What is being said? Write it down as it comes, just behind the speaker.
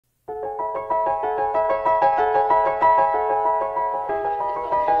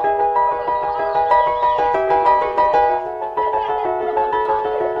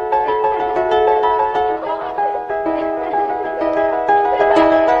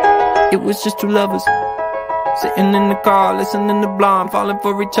It was just two lovers sitting in the car, listening to Blonde, falling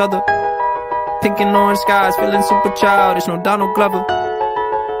for each other. Pink and orange skies, feeling super childish, no Donald Glover.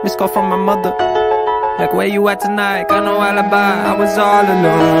 Missed call from my mother, like, where you at tonight? Got no alibi. I was all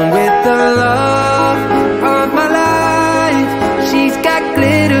alone with the love of my life. She's got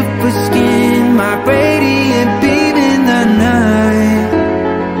glitter for skin, my radiant beam in the night.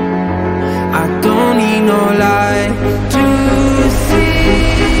 I don't need no light to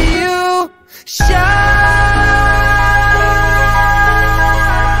see you shine.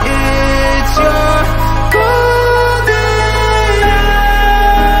 It's your golden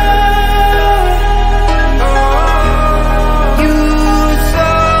hour. You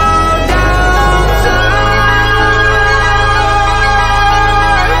slow down time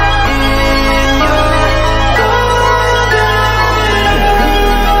in your golden.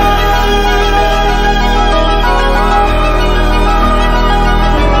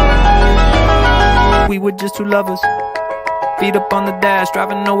 We were just two lovers, feet up on the dash,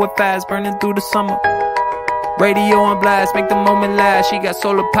 driving nowhere fast, burning through the summer. Radio on blast, make the moment last. She got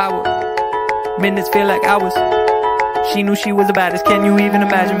solar power, minutes feel like hours. She knew she was the baddest. Can you even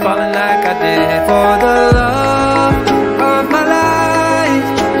imagine falling like I did? For the love of my life,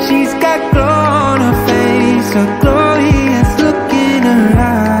 she's got glow on her face, a glorious look in her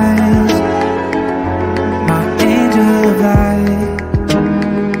eyes. My angel of light.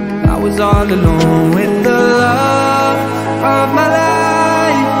 I was all alone with the love of my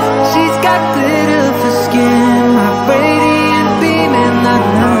life. She's got glitter for skin, my radiant beam in the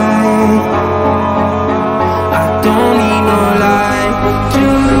night. I don't need no light to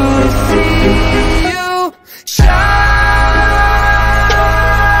see you shine.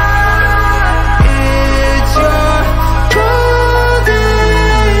 It's your golden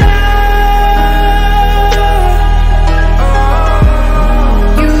hour.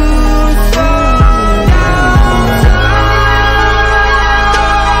 You slow down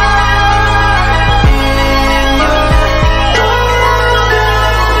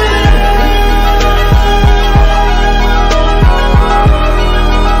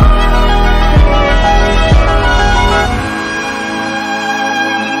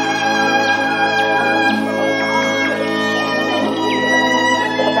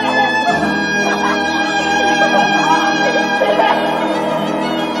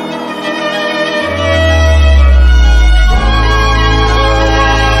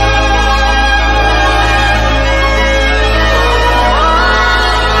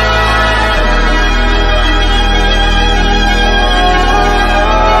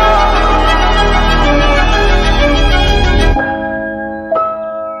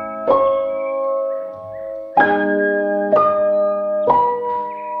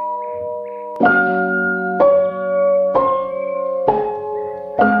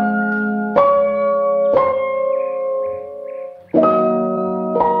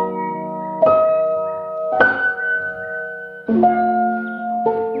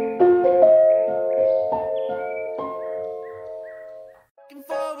looking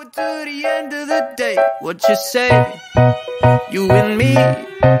forward to the end of the day. What you say? You and me,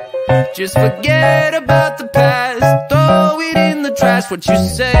 just forget about the past, throw it in the trash. What you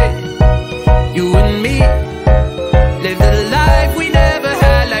say? You and me, live the life we never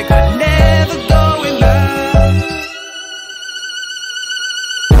had, like we're never going back.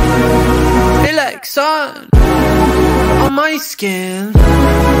 Feel like sun on my skin.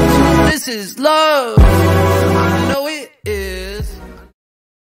 This is love, I know it is.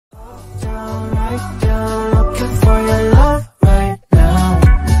 Down, right down, looking for your love right now.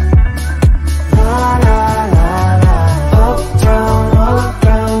 La la la la. Up, down, all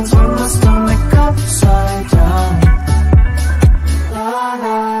around, turn my stomach upside down. La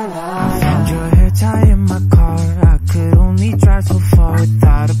la la. Found your hair tie in my car. I could only drive so far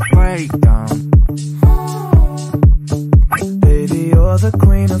without a breakdown. Baby, you're the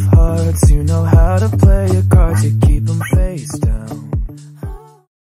queen of hearts. You know how to play it